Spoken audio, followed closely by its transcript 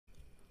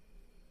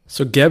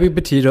So Gabby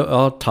Petito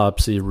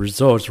autopsy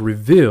results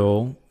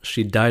reveal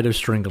she died of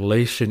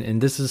strangulation,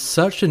 and this is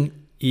such an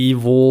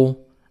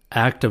evil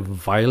act of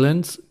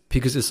violence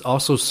because it's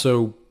also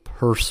so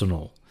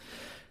personal.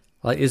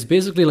 Like it's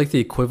basically like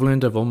the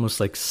equivalent of almost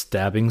like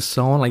stabbing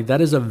someone. Like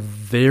that is a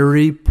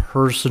very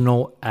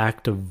personal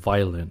act of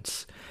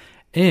violence.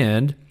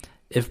 And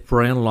if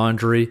Brian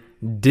Laundrie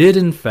did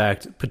in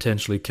fact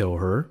potentially kill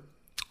her,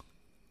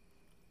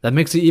 that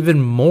makes it even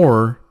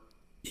more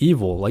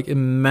evil. Like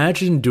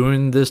imagine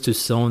doing this to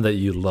someone that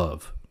you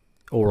love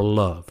or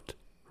loved,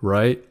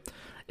 right?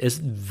 It's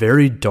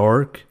very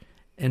dark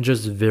and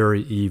just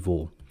very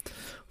evil.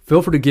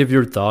 Feel free to give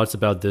your thoughts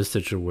about this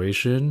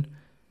situation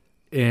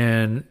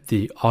and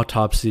the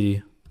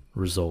autopsy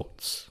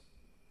results.